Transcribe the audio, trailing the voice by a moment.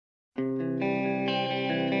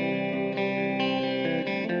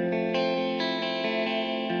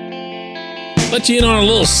let you in on a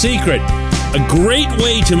little secret. A great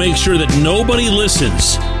way to make sure that nobody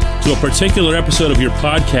listens to a particular episode of your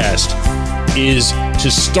podcast is to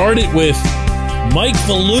start it with Mike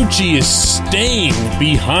Vellucci is staying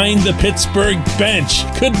behind the Pittsburgh bench.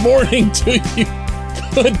 Good morning to you.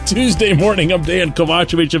 Good Tuesday morning. I'm Dan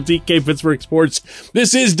Kovacevic of DK Pittsburgh Sports.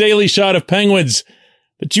 This is Daily Shot of Penguins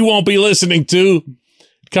that you won't be listening to.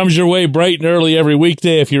 It comes your way bright and early every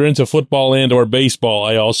weekday if you're into football and or baseball.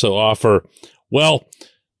 I also offer, well,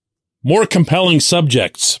 more compelling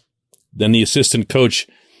subjects than the assistant coach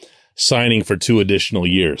signing for 2 additional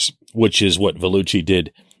years, which is what Vellucci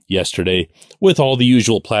did yesterday, with all the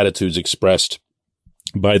usual platitudes expressed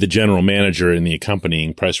by the general manager in the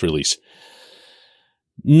accompanying press release.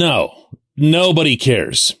 No, nobody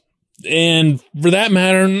cares. And for that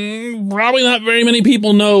matter, probably not very many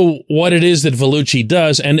people know what it is that Vellucci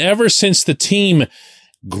does. And ever since the team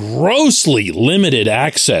grossly limited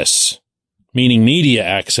access, meaning media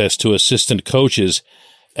access to assistant coaches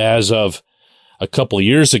as of a couple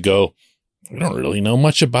years ago, I don't really know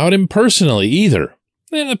much about him personally either.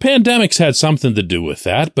 The pandemic's had something to do with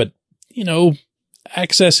that, but, you know,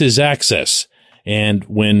 access is access. And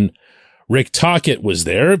when Rick Tocchet was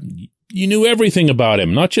there, you knew everything about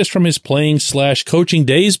him, not just from his playing/coaching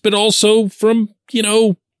days, but also from, you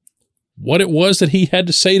know, what it was that he had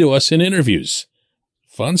to say to us in interviews.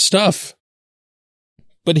 Fun stuff.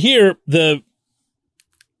 But here, the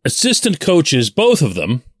assistant coaches, both of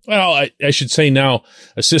them, well, I should say now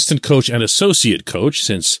assistant coach and associate coach,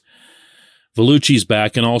 since Vellucci's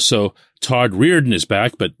back and also Todd Reirden is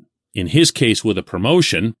back, but in his case with a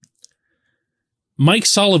promotion, Mike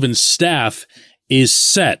Sullivan's staff is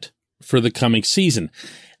set for the coming season.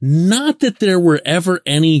 Not that there were ever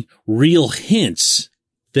any real hints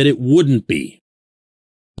that it wouldn't be,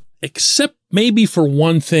 except maybe for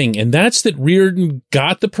one thing, and that's that Reirden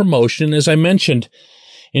got the promotion, as I mentioned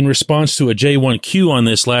in response to a J1Q on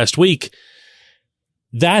this last week.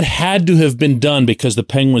 That had to have been done because the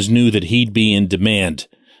Penguins knew that he'd be in demand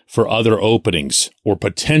for other openings or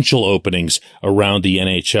potential openings around the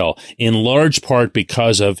NHL, in large part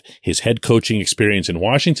because of his head coaching experience in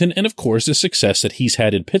Washington and, of course, the success that he's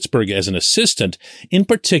had in Pittsburgh as an assistant, in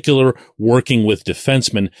particular working with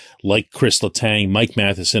defensemen like Chris Letang, Mike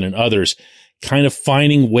Matheson, and others, kind of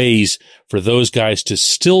finding ways for those guys to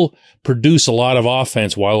still produce a lot of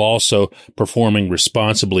offense while also performing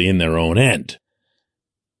responsibly in their own end.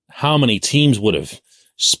 How many teams would have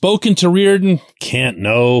spoken to Reirden? Can't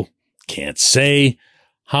know, can't say.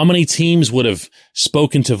 How many teams would have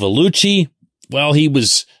spoken to Vellucci? Well, he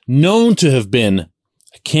was known to have been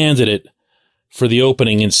a candidate for the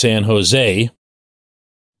opening in San Jose.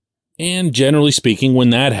 And generally speaking, when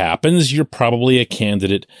that happens, you're probably a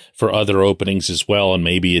candidate for other openings as well, and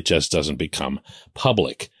maybe it just doesn't become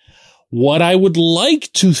public. What I would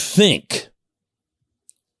like to think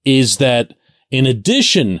is that in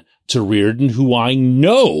addition to Reirden, who I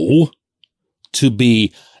know to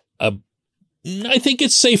be I think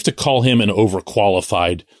it's safe to call him an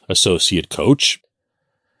overqualified associate coach.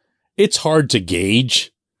 It's hard to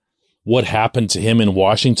gauge what happened to him in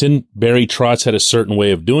Washington. Barry Trotz had a certain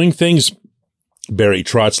way of doing things. Barry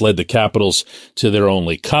Trotz led the Capitals to their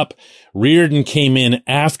only cup. Reirden came in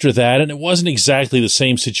after that, and it wasn't exactly the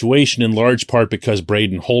same situation, in large part because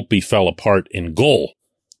Braden Holtby fell apart in goal.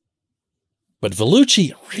 But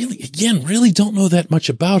Vellucci, really don't know that much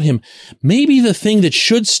about him. Maybe the thing that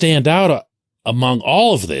should stand out among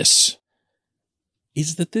all of this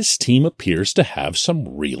is that this team appears to have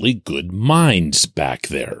some really good minds back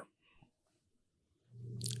there.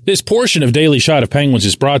 This portion of Daily Shot of Penguins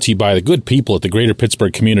is brought to you by the good people at the Greater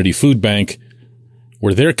Pittsburgh Community Food Bank,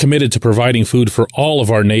 where they're committed to providing food for all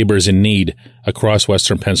of our neighbors in need across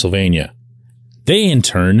Western Pennsylvania. They, in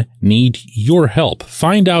turn, need your help.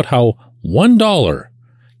 Find out how $1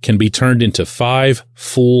 can be turned into 5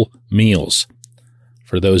 full meals.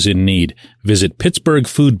 For those in need, visit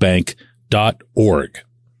pittsburghfoodbank.org.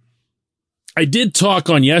 I did talk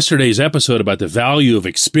on yesterday's episode about the value of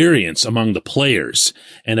experience among the players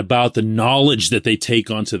and about the knowledge that they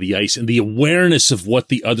take onto the ice and the awareness of what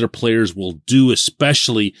the other players will do,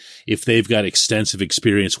 especially if they've got extensive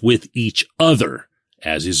experience with each other,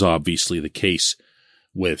 as is obviously the case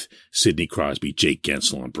with Sidney Crosby, Jake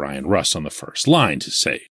Gensel, and Brian Russ on the first line, to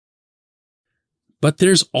say. But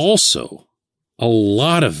there's also a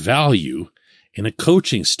lot of value in a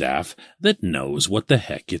coaching staff that knows what the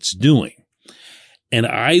heck it's doing. And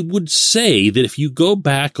I would say that if you go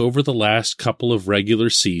back over the last couple of regular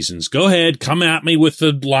seasons, go ahead, come at me with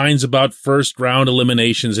the lines about first round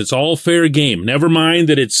eliminations. It's all fair game. Never mind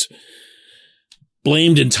that it's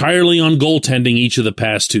blamed entirely on goaltending each of the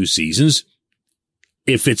past 2 seasons.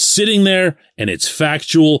 If it's sitting there and it's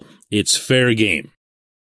factual, it's fair game.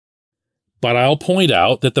 But I'll point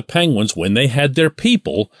out that the Penguins, when they had their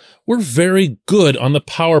people, were very good on the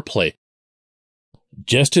power play.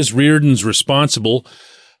 Just as Reardon's responsible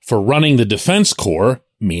for running the defense core,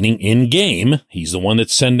 meaning in game, he's the one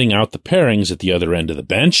that's sending out the pairings at the other end of the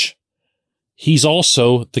bench. He's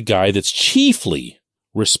also the guy that's chiefly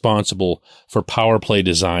responsible for power play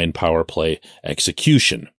design, power play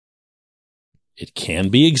execution. It can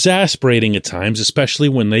be exasperating at times, especially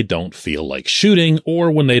when they don't feel like shooting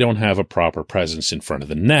or when they don't have a proper presence in front of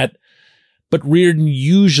the net. But Reardon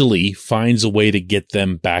usually finds a way to get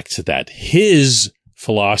them back to that. His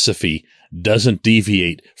philosophy doesn't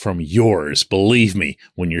deviate from yours, believe me,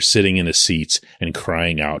 when you're sitting in the seats and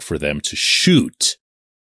crying out for them to shoot.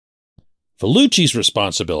 Vellucci's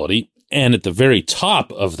responsibility, and at the very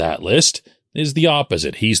top of that list, is the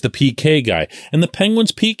opposite. He's the PK guy, and the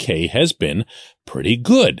Penguins' PK has been pretty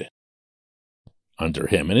good under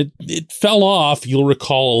him. And it fell off, you'll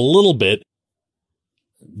recall, a little bit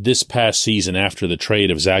this past season after the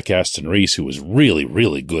trade of Zach Aston Reese, who was really,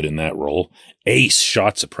 really good in that role. Ace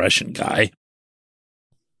shot suppression guy.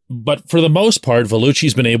 But for the most part,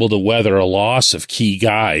 Vellucci's been able to weather a loss of key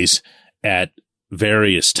guys at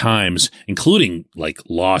various times, including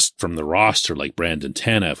lost from the roster like Brandon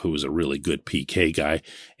Tanev, who was a really good PK guy.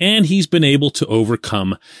 And he's been able to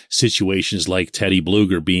overcome situations like Teddy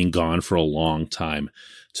Bluger being gone for a long time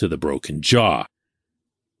to the broken jaw.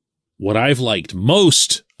 What I've liked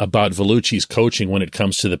most about Vellucci's coaching when it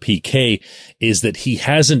comes to the PK is that he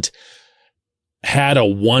hasn't had a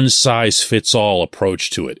one-size-fits-all approach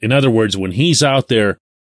to it. In other words, when he's out there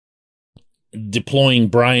deploying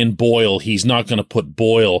Brian Boyle, he's not going to put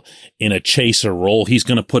Boyle in a chaser role. He's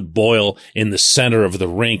going to put Boyle in the center of the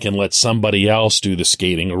rink and let somebody else do the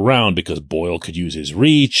skating around because Boyle could use his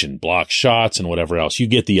reach and block shots and whatever else. You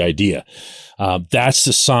get the idea. That's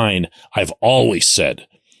the sign I've always said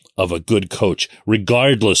of a good coach,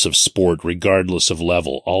 regardless of sport, regardless of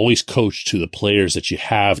level. Always coach to the players that you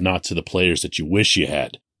have, not to the players that you wish you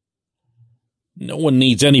had. No one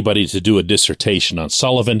needs anybody to do a dissertation on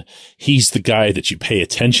Sullivan. He's the guy that you pay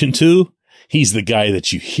attention to. He's the guy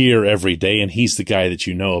that you hear every day, and he's the guy that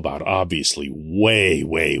you know about, obviously, way,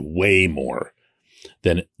 way, way more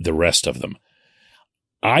than the rest of them.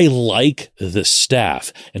 I like the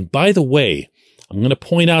staff. And by the way, I'm going to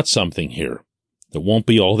point out something here that won't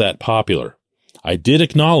be all that popular. I did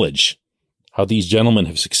acknowledge how these gentlemen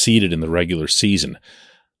have succeeded in the regular season,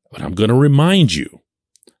 but I'm going to remind you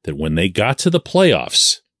that when they got to the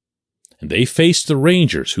playoffs and they faced the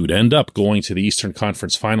Rangers, who'd end up going to the Eastern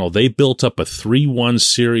Conference Final, they built up a 3-1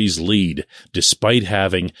 series lead despite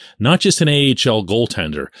having not just an AHL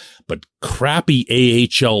goaltender, but crappy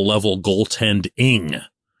AHL-level goaltending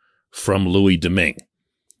from Louis Domingue.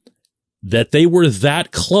 That they were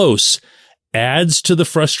that close adds to the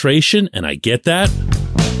frustration, and I get that,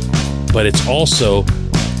 but it's also,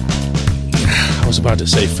 I was about to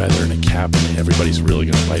say feather in a cap, and everybody's really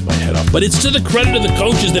going to bite my head off, but it's to the credit of the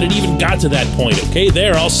coaches that it even got to that point, okay?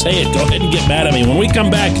 There, I'll say it. Go ahead and get mad at me. When we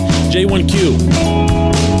come back, J1Q.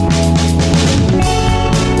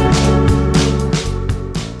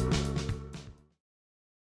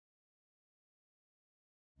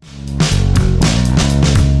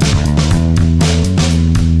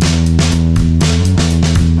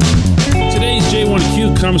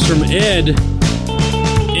 Comes from Ed,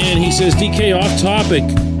 and he says, DK, off topic,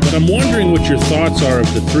 but I'm wondering what your thoughts are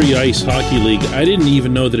of the 3-Ice Hockey League. I didn't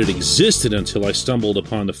even know that it existed until I stumbled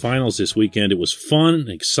upon the finals this weekend. It was fun,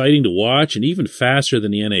 exciting to watch, and even faster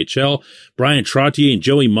than the NHL. Brian Trottier and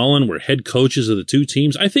Joey Mullen were head coaches of the two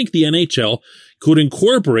teams. I think the NHL could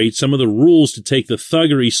incorporate some of the rules to take the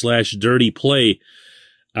thuggery/dirty play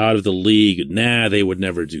out of the league. Nah, they would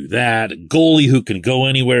never do that. A goalie who can go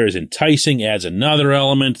anywhere is enticing, adds another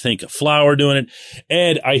element. Think of Flower doing it.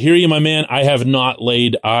 Ed, I hear you, my man. I have not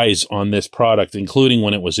laid eyes on this product, including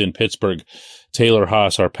when it was in Pittsburgh. Taylor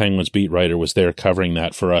Haas, our Penguins beat writer, was there covering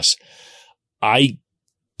that for us. I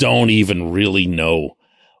don't even really know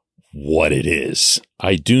what it is.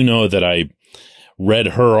 I do know that I read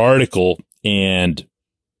her article and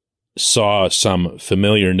saw some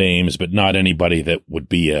familiar names, but not anybody that would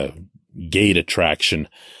be a gate attraction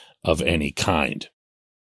of any kind.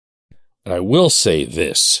 But I will say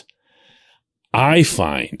this. I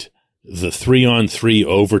find the 3-on-3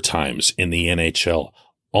 overtimes in the NHL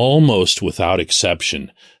almost without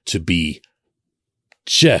exception to be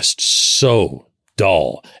just so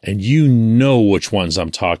dull. And you know which ones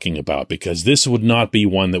I'm talking about, because this would not be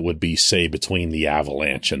one that would be, say, between the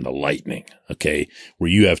Avalanche and the Lightning, okay, where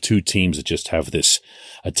you have two teams that just have this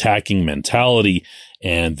attacking mentality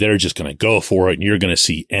and they're just going to go for it. And you're going to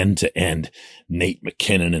see end to end Nate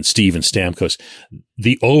McKinnon and Steven Stamkos.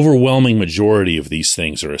 The overwhelming majority of these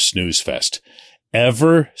things are a snooze fest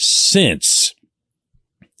ever since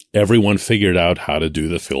everyone figured out how to do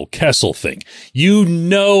the Phil Kessel thing. You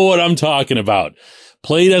know what I'm talking about.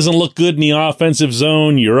 Play doesn't look good in the offensive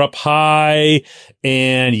zone. You're up high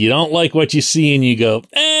and you don't like what you see and you go,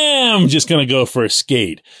 I'm just going to go for a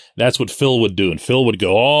skate. That's what Phil would do. And Phil would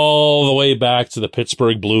go all the way back to the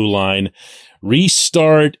Pittsburgh blue line,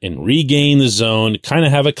 restart and regain the zone, kind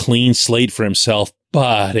of have a clean slate for himself,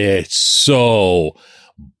 but it's so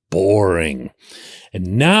boring.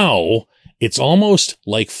 And now it's almost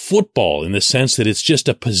like football in the sense that it's just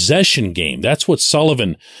a possession game. That's what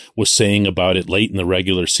Sullivan was saying about it late in the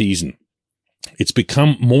regular season. It's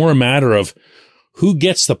become more a matter of who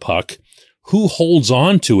gets the puck, who holds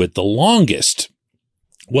on to it the longest.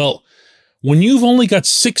 Well, when you've only got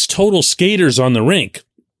 6 total skaters on the rink,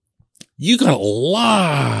 you got a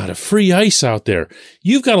lot of free ice out there.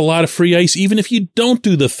 You've got a lot of free ice even if you don't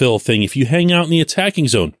do the Phil thing, if you hang out in the attacking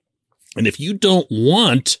zone. And if you don't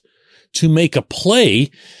want to make a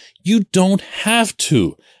play, you don't have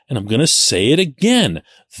to. And I'm going to say it again.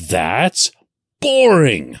 That's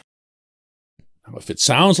boring. Now, if it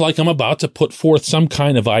sounds like I'm about to put forth some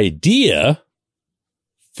kind of idea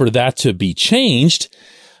for that to be changed,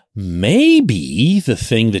 maybe the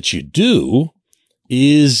thing that you do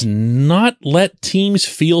is not let teams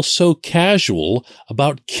feel so casual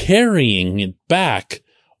about carrying it back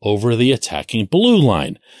over the attacking blue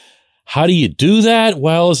line. How do you do that?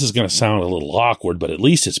 Well, this is going to sound a little awkward, but at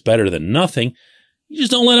least it's better than nothing. You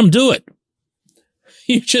just don't let them do it.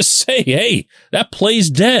 You just say, hey, that play's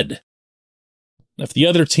dead. If the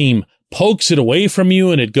other team pokes it away from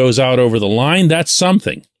you and it goes out over the line, that's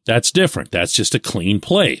something. That's different. That's just a clean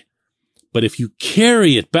play. But if you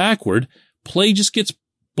carry it backward, play just gets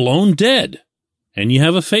blown dead and you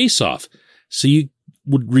have a face-off. So you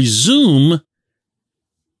would resume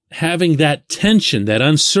having that tension, that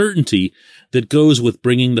uncertainty that goes with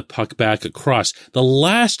bringing the puck back across. The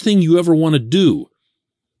last thing you ever want to do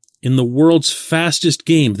in the world's fastest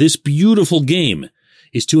game, this beautiful game,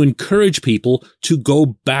 is to encourage people to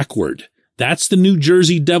go backward. That's the New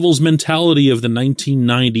Jersey Devils mentality of the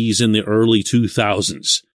 1990s and the early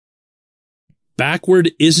 2000s.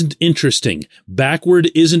 Backward isn't interesting.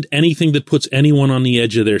 Backward isn't anything that puts anyone on the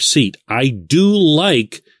edge of their seat. I do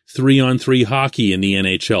like 3-on-3 hockey in the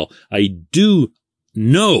NHL. I do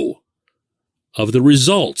know of the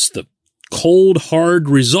results, the cold, hard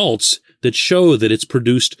results that show that it's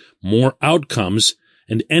produced more outcomes,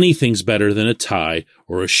 and anything's better than a tie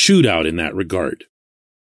or a shootout in that regard.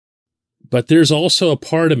 But there's also a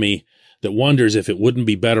part of me that wonders if it wouldn't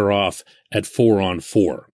be better off at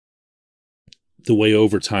 4-on-4, the way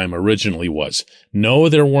overtime originally was. No,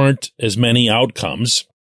 there weren't as many outcomes,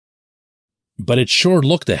 but it sure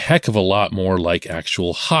looked a heck of a lot more like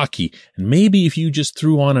actual hockey. And maybe if you just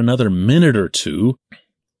threw on another minute or two,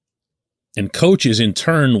 and coaches in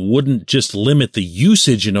turn wouldn't just limit the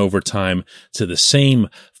usage in overtime to the same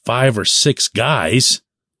 5 or 6 guys,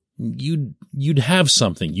 you'd have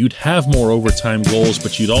something. You'd have more overtime goals,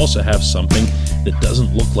 but you'd also have something that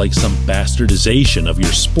doesn't look like some bastardization of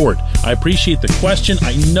your sport. I appreciate the question.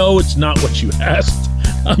 I know it's not what you asked.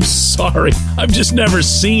 I'm sorry. I've just never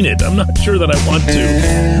seen it. I'm not sure that I want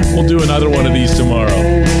to. We'll do another one of these tomorrow.